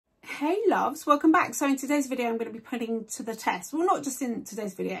Hey loves, welcome back. So in today's video I'm going to be putting to the test, well not just in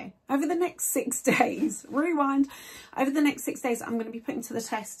today's video, over the next 6 days, rewind, over the next 6 days I'm going to be putting to the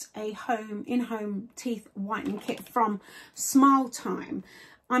test a in-home teeth whitening kit from SmileTime.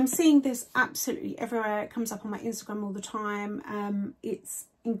 I'm seeing this absolutely everywhere. It comes up on my Instagram all the time. It's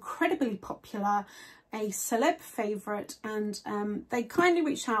incredibly popular, a celeb favourite, and they kindly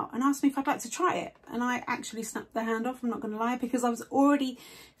reached out and asked me if I'd like to try it, and I actually snapped their hand off, I'm not going to lie, because I was already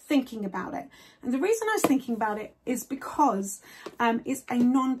thinking about it. And the reason I was thinking about it is because it's a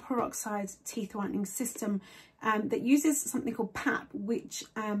non-peroxide teeth whitening system that uses something called PAP, which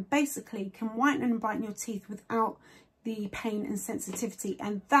basically can whiten and brighten your teeth without the pain and sensitivity,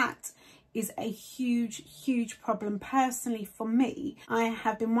 and that is a huge problem personally for me. I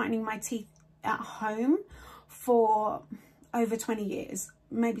have been whitening my teeth at home for over 20 years,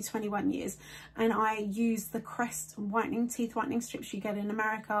 maybe 21 years, and I use the Crest teeth whitening strips you get in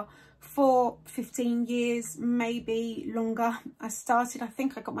America for 15 years, maybe longer. I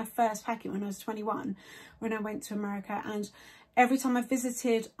think I got my first packet when I was 21 when I went to America, and every time I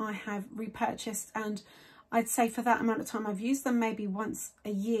visited I have repurchased, and I'd say for that amount of time I've used them maybe once a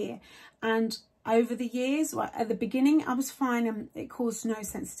year. And over the years, well, at the beginning I was fine and it caused no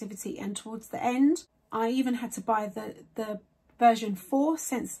sensitivity, and towards the end I even had to buy the version for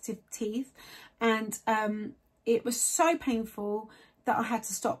sensitive teeth, and it was so painful that I had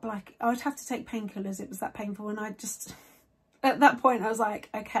to stop. Like, I would have to take painkillers, it was that painful, and I just, at that point I was like,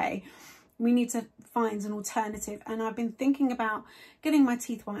 okay, we need to find an alternative. And I've been thinking about getting my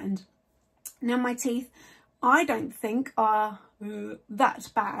teeth whitened. Now my teeth, I don't think are that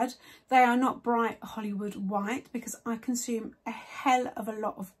bad. They are not bright Hollywood white because I consume a hell of a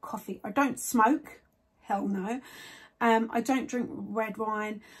lot of coffee. I don't smoke, hell no. I don't drink red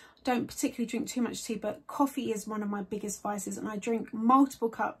wine. Don't particularly drink too much tea, but coffee is one of my biggest vices, and I drink multiple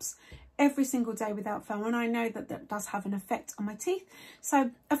cups every single day without fail, and I know that that does have an effect on my teeth. So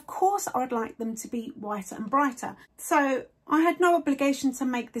of course I would like them to be whiter and brighter. So I had no obligation to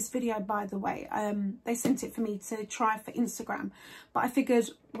make this video, by the way. They sent it for me to try for Instagram, but I figured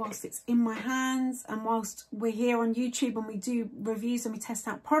whilst it's in my hands and whilst we're here on YouTube and we do reviews and we test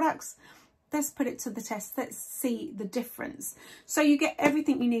out products, let's put it to the test. Let's see the difference. So you get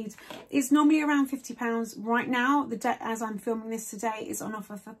everything you need. It's normally around £50 right now. As I'm filming this today, is on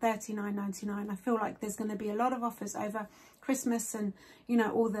offer for $39.99. I feel like there's going to be a lot of offers over Christmas and, you know,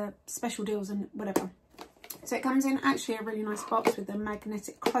 all the special deals and whatever. So it comes in actually a really nice box with a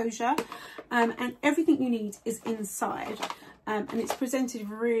magnetic closure, and everything you need is inside. And it's presented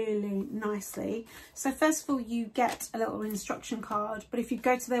really nicely. So first of all, you get a little instruction card, but if you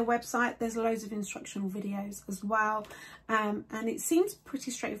go to their website, there's loads of instructional videos as well, and it seems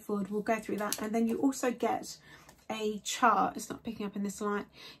pretty straightforward. We'll go through that. And then you also get a chart. It's not picking up in this light.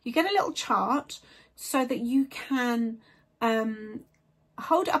 You get a little chart so that you can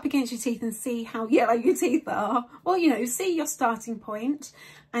hold it up against your teeth and see how yellow your teeth are, or, you know, see your starting point,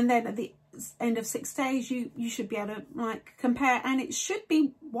 and then at the end of 6 days you should be able to like compare, and it should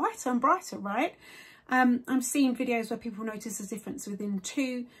be whiter and brighter, right? I'm seeing videos where people notice a difference within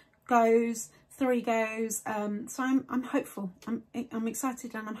 2 goes, 3 goes, so I'm hopeful. I'm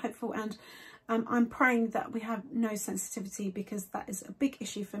excited and I'm hopeful, and I'm praying that we have no sensitivity, because that is a big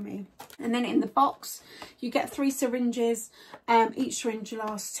issue for me. And then in the box you get 3 syringes. Each syringe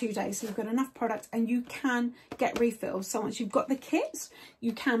lasts 2 days, so you've got enough product, and you can get refills. So once you've got the kit,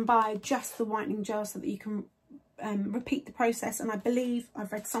 you can buy just the whitening gel so that you can repeat the process. And I believe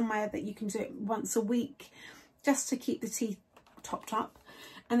I've read somewhere that you can do it once a week just to keep the teeth topped up.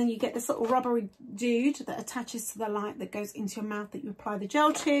 And then you get this little rubbery dude that attaches to the light that goes into your mouth that you apply the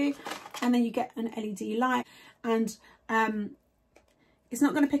gel to. And then you get an LED light, and it's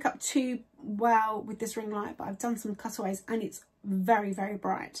not going to pick up too well with this ring light, but I've done some cutaways and it's very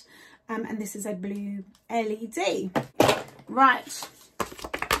bright. And this is a blue LED. Right,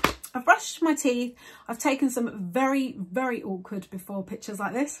 I've brushed my teeth. I've taken some very awkward before pictures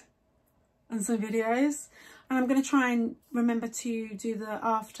like this and some videos, and I'm going to try and remember to do the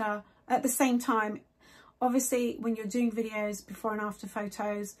after at the same time. Obviously when you're doing videos, before and after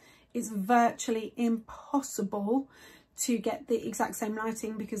photos, it's virtually impossible to get the exact same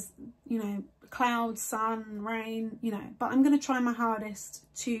lighting because, you know, clouds, sun, rain, you know, but I'm going to try my hardest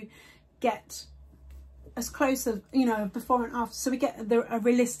to get as close as, you know, before and after, so we get a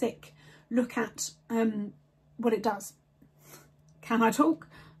realistic look at what it does. Can I talk?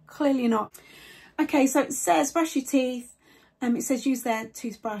 Clearly not. Okay, so it says brush your teeth. It says use their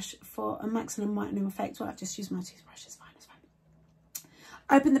toothbrush for a maximum whitening effect. Well, I've just used my toothbrush, it's fine, it's fine.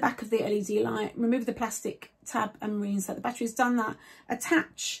 Open the back of the LED light, remove the plastic tab and reinsert the batteries. Done that.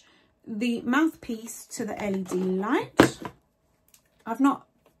 Attach the mouthpiece to the LED light. I've not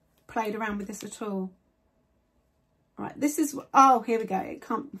played around with this at all. Right, this is, oh, here we go. It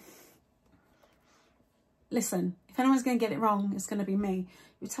can't, listen, if anyone's going to get it wrong, it's going to be me.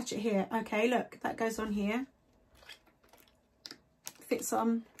 You touch it here. Okay, look, that goes on here. Fits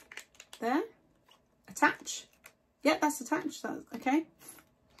on there. Attach. Yep, that's attached. That's okay.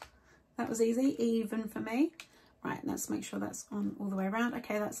 That was easy, even for me. Right, let's make sure that's on all the way around.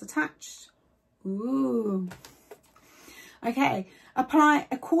 Okay, that's attached. Ooh. Okay, apply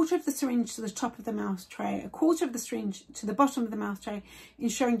a quarter of the syringe to the top of the mouth tray, a quarter of the syringe to the bottom of the mouth tray,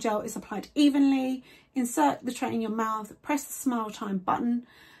 ensuring gel is applied evenly. Insert the tray in your mouth, press the SmileTime button,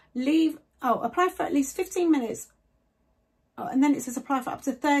 apply for at least 15 minutes. Oh, and then it says apply for up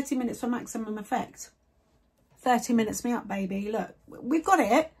to 30 minutes for maximum effect. 30 minutes me up, baby. Look, we've got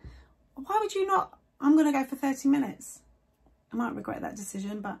it. Why would you not? I'm going to go for 30 minutes. I might regret that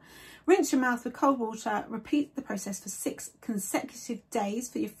decision, but rinse your mouth with cold water. Repeat the process for 6 consecutive days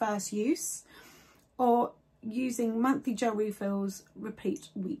for your first use, or using monthly gel refills, repeat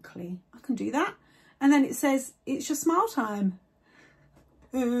weekly. I can do that. And then it says it's your smile time.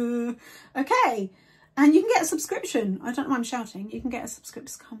 Okay. And you can get a subscription. I don't know why I'm shouting. You can get a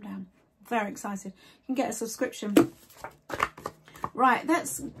subscription. Calm down. Very excited. You can get a subscription. Right,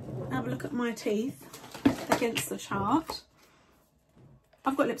 let's have a look at my teeth against the chart.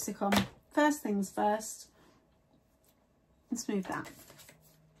 I've got lipstick on. First things first. And smooth that.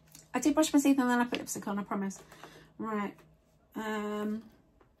 I did brush my teeth and then I put lipstick on, I promise. Right. I've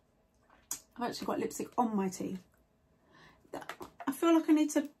actually got lipstick on my teeth. I feel like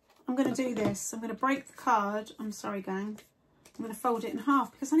I'm going to do this. I'm going to break the card. I'm sorry, gang. I'm going to fold it in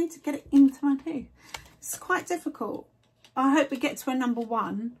half because I need to get it into my teeth. It's quite difficult. I hope we get to a number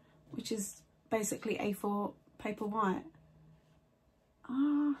 1, which is basically A4 paper white.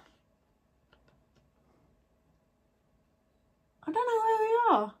 I don't know where we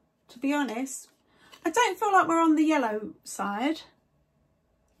are, to be honest. I don't feel like we're on the yellow side.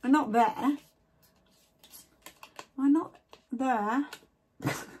 We're not there. We're not there.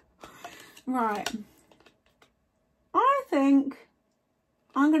 Right. I think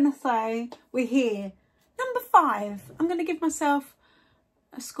I'm going to say we're here. Number 5. I'm going to give myself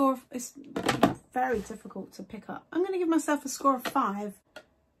a score of, it's very difficult to pick up. I'm going to give myself a score of 5.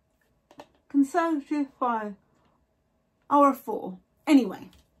 Conservative 5. Or a 4. Anyway,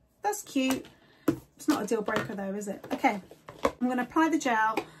 that's cute. It's not a deal breaker though, is it? Okay, I'm going to apply the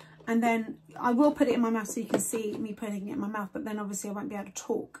gel and then I will put it in my mouth so you can see me putting it in my mouth, but then obviously I won't be able to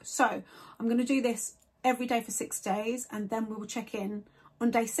talk. So I'm going to do this every day for 6 days and then we will check in on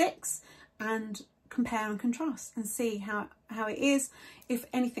day 6 and compare and contrast and see how it is. If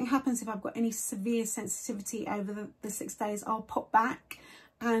anything happens, if I've got any severe sensitivity over the 6 days, I'll pop back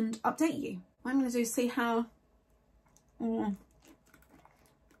and update you. What I'm going to do is see how... Can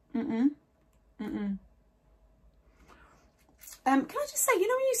I just say, you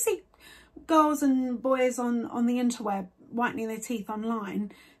know when you see girls and boys on the interweb whitening their teeth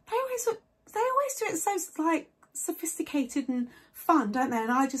online, they always do it so like sophisticated and fun, don't they?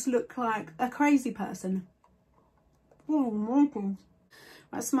 And I just look like a crazy person. Oh my God.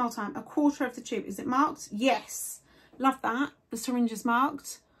 Right, smile time. A quarter of the tube. Is it marked? Yes. Love that. The syringe is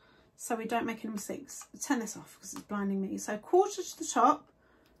marked, so we don't make any mistakes. I'll turn this off because it's blinding me. So quarter to the top.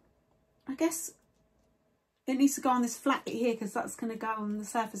 I guess it needs to go on this flat bit here because that's going to go on the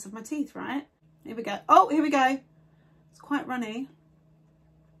surface of my teeth, right? Here we go. Oh, here we go. It's quite runny.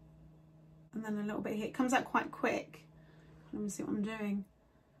 And then a little bit here. It comes out quite quick. Let me see what I'm doing.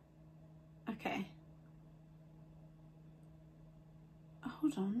 Okay. Oh,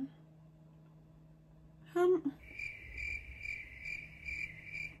 hold on.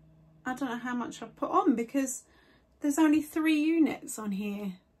 I don't know how much I've put on because there's only 3 units on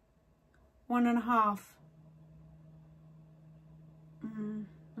here. 1.5. And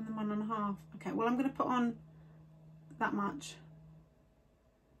then 1.5. Okay, well I'm going to put on that much.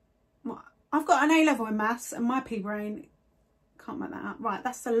 I've got an A-level in maths and my pea brain can't make that up. Right,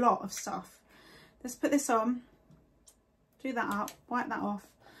 that's a lot of stuff. Let's put this on, do that up, wipe that off,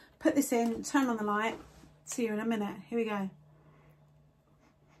 put this in, turn on the light. See you in a minute. Here we go.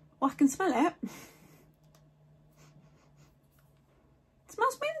 Oh, I can smell it. It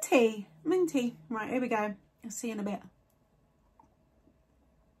smells minty. Minty. Right, here we go. I'll see you in a bit.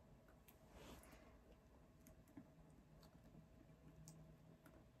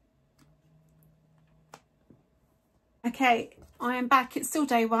 Okay, I am back. It's still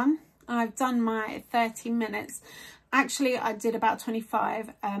day 1. I've done my 30 minutes. Actually, I did about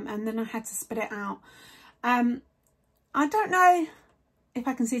 25 and then I had to spit it out. I don't know if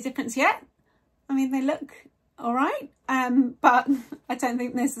I can see a difference yet. I mean, they look all right, but I don't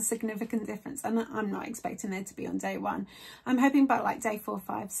think there's a significant difference, and I'm not expecting there to be on day 1. I'm hoping by like day 4,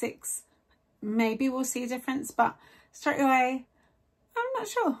 5, 6, maybe we'll see a difference, but straight away, I'm not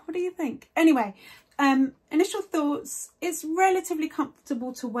sure. What do you think? Anyway, initial thoughts, it's relatively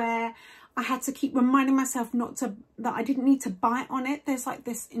comfortable to wear. I had to keep reminding myself that I didn't need to bite on it. There's like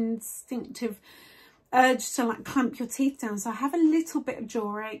this instinctive urge to like clamp your teeth down. So I have a little bit of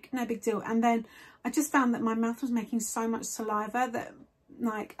jaw ache, no big deal. And then I just found that my mouth was making so much saliva that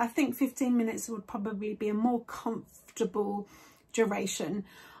like, I think 15 minutes would probably be a more comfortable duration.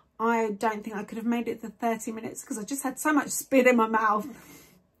 I don't think I could have made it to 30 minutes because I just had so much spit in my mouth.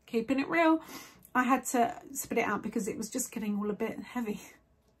 Keeping it real, I had to spit it out because it was just getting all a bit heavy.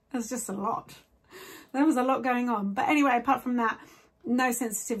 It was just a lot. There was a lot going on. But anyway, apart from that, no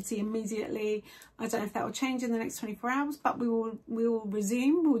sensitivity immediately. I don't know if that will change in the next 24 hours, but we will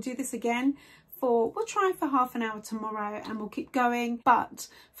resume. We'll do this again we'll try for half an hour tomorrow, and we'll keep going. But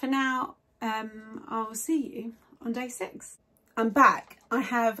for now, I'll see you on day 6. I'm back. I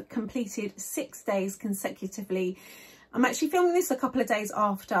have completed 6 days consecutively. I'm actually filming this a couple of days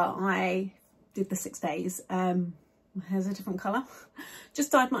after I did the 6 days. My hair's a different colour.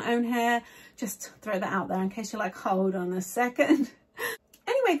 Just dyed my own hair. Just throw that out there in case you're like, hold on a second.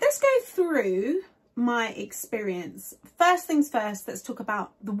 Anyway, let's go through my experience. First things first, let's talk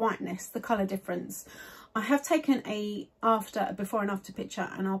about the whiteness, the colour difference. I have taken a before and after picture,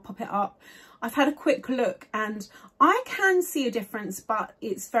 and I'll pop it up. I've had a quick look and I can see a difference, but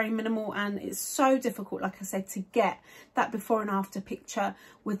it's very minimal, and it's so difficult, like I said, to get that before and after picture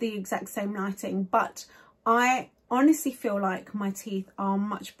with the exact same lighting. But I honestly feel like my teeth are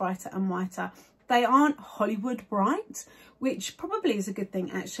much brighter and whiter. They aren't Hollywood bright, which probably is a good thing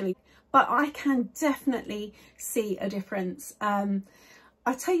actually, but I can definitely see a difference.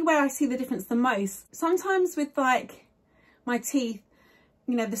 I'll tell you where I see the difference the most. Sometimes with like my teeth,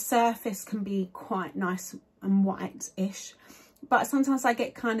 you know, the surface can be quite nice and white-ish, but sometimes I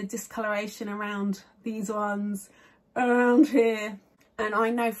get kind of discoloration around these ones, around here, and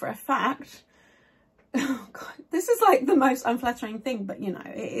I know for a fact, oh God, this is like the most unflattering thing, but you know,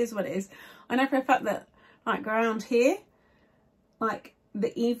 it is what it is. I know for a fact that like around here, like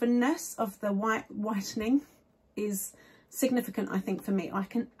the evenness of the whitening is significant, I think, for me. I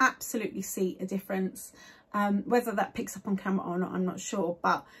can absolutely see a difference. Whether that picks up on camera or not, I'm not sure,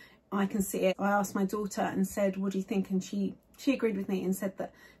 but I can see it. I asked my daughter and said, what do you think? And she agreed with me and said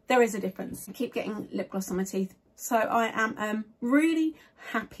that there is a difference. I keep getting lip gloss on my teeth. So I am really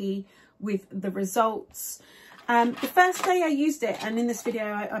happy with the results. The first day I used it, and in this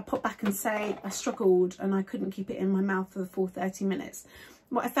video I pop back and say I struggled and I couldn't keep it in my mouth for the full 30 minutes.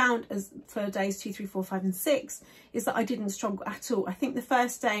 What I found as for days 2, 3, 4, 5 and 6 is that I didn't struggle at all. I think the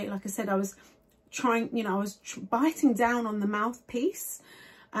first day, like I said, I was trying, you know, I was biting down on the mouthpiece,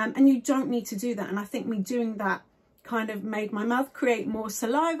 and you don't need to do that. And I think me doing that kind of made my mouth create more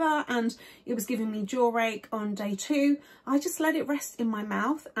saliva, and it was giving me jaw ache on day 2. I just let it rest in my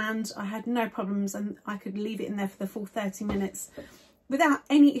mouth and I had no problems, and I could leave it in there for the full 30 minutes without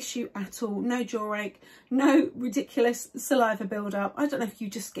any issue at all. No jaw ache, no ridiculous saliva buildup. I don't know if you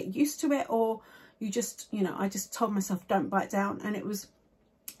just get used to it or you just, you know, I just told myself don't bite down, and it was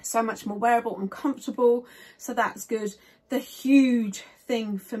so much more wearable and comfortable, so that's good. The huge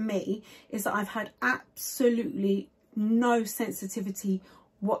thing for me is that I've had absolutely no sensitivity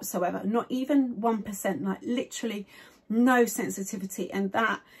whatsoever, not even 1%, like literally no sensitivity, and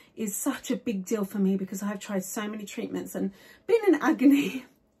that is such a big deal for me because I've tried so many treatments and been in agony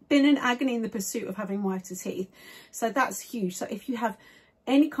in the pursuit of having whiter teeth. So that's huge. So if you have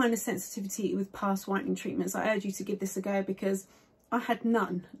any kind of sensitivity with past whitening treatments, I urge you to give this a go, because I had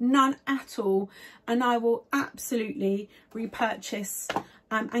none at all, and I will absolutely repurchase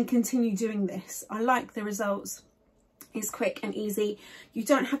and continue doing this. I like the results. It's quick and easy. You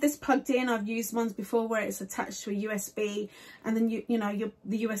don't have this plugged in. I've used ones before where it's attached to a USB, and then you know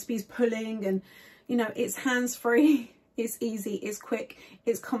the USB is pulling, and you know it's hands-free. It's easy, it's quick,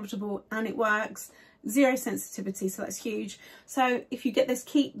 it's comfortable, and it works. Zero sensitivity, so that's huge. So if you get this,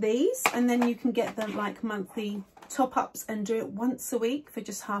 keep these, and then you can get the like monthly top-ups and do it once a week for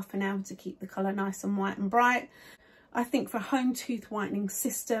just half an hour to keep the colour nice and white and bright. I think for a home tooth whitening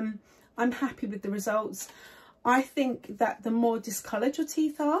system, I'm happy with the results. I think that the more discoloured your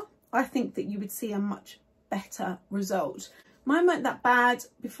teeth are, I think that you would see a much better result. Mine weren't that bad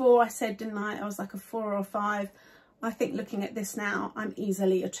before. I said, didn't I was like a 4 or a 5. I think looking at this now, I'm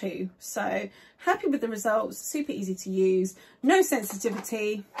easily a 2. So happy with the results, super easy to use, no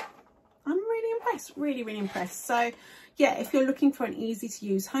sensitivity. I'm really impressed, really impressed. So yeah, if you're looking for an easy to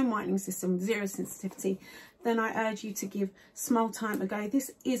use home whitening system with zero sensitivity, then I urge you to give SmileTime a go.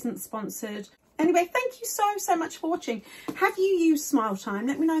 This isn't sponsored. Anyway, thank you so much for watching. Have you used SmileTime?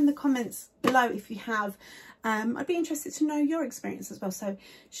 Let me know in the comments below if you have. I'd be interested to know your experience as well. So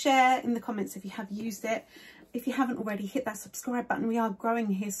share in the comments if you have used it. If you haven't already, hit that subscribe button. We are growing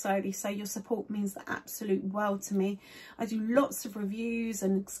here slowly, so your support means the absolute world to me. I do lots of reviews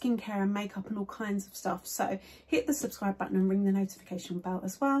and skincare and makeup and all kinds of stuff. So hit the subscribe button and ring the notification bell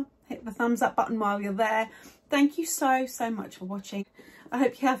as well. Hit the thumbs up button while you're there. Thank you so much for watching. I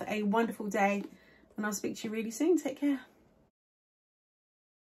hope you have a wonderful day, and I'll speak to you really soon. Take care.